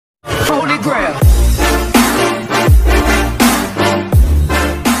ground.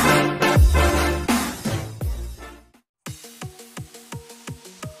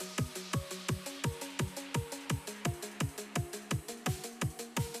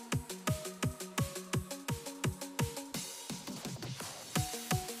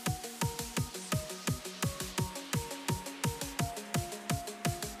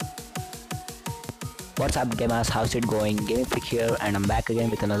 What's up gamers, how's it going? Gaming Pick here, and I'm back again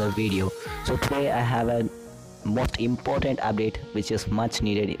with another video. So today I have a most important update which is much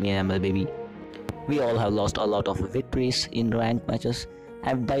needed in ML baby. We all have lost a lot of victories in ranked matches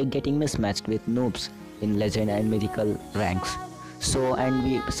and by getting mismatched with noobs in legend and mythical ranks. And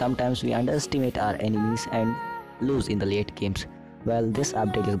we sometimes underestimate our enemies and lose in the late games. Well, this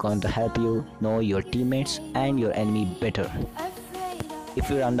update is going to help you know your teammates and your enemy better. If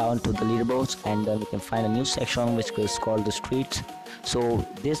you run down to the leaderboards, and then you can find a new section which is called the streets. So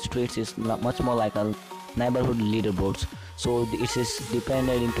this streets is much more like a neighborhood leaderboards. So it's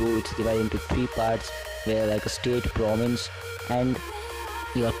divided into three parts, where like a state, province, and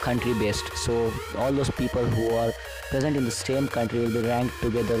your country based. So all those people who are present in the same country will be ranked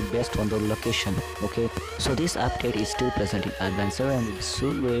together based on the location. Okay, so this update is still present in advanced server and it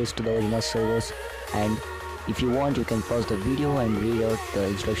soon raised to the original servers. And if you want, you can pause the video and read out the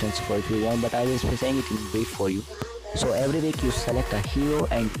instructions for if you want, but I will be saying it in brief for you. So every week you select a hero,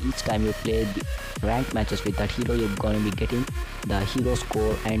 and each time you play the ranked matches with that hero, you're going to be getting the hero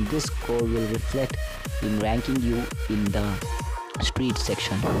score, and this score will reflect in ranking you in the street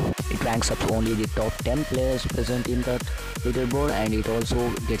section. It ranks up to only the top 10 players present in that leaderboard, and it also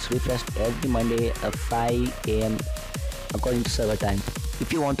gets refreshed every Monday at 5 AM according to server time.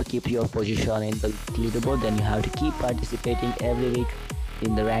 If you want to keep your position in the leaderboard, then you have to keep participating every week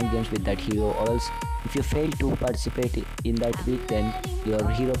in the ranked games with that hero, or else if you fail to participate in that week, then your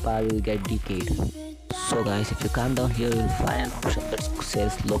hero power will get decayed. So guys, if you come down here, you'll find an option that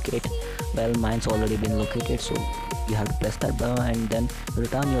says locate. Well, mine's already been located, so you have to press that button and then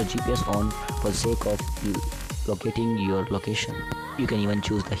return your GPS on for the sake of locating your location. You can even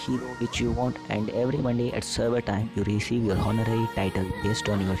choose the hero which you want, and every Monday at server time you receive your honorary title based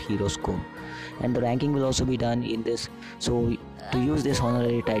on your hero score, and the ranking will also be done in this. So to use this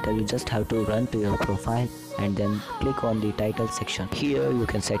honorary title, you just have to run to your profile and then click on the title section. Here you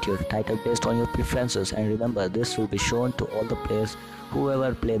can set your title based on your preferences, and remember, this will be shown to all the players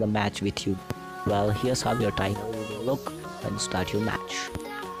whoever play the match with you. Well, here's how your title will look when you start your match.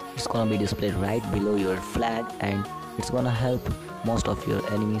 It's gonna be displayed right below your flag, and it's gonna help most of your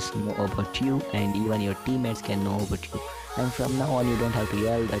enemies know about you, and even your teammates can know about you. And from now on, you don't have to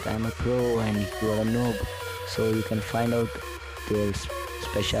yell that I'm a pro and you are a noob. So you can find out their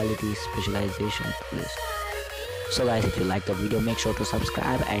specialization list. So guys, if you like the video, make sure to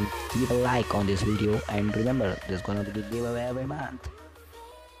subscribe and leave a like on this video, and remember, there's gonna be a giveaway every month.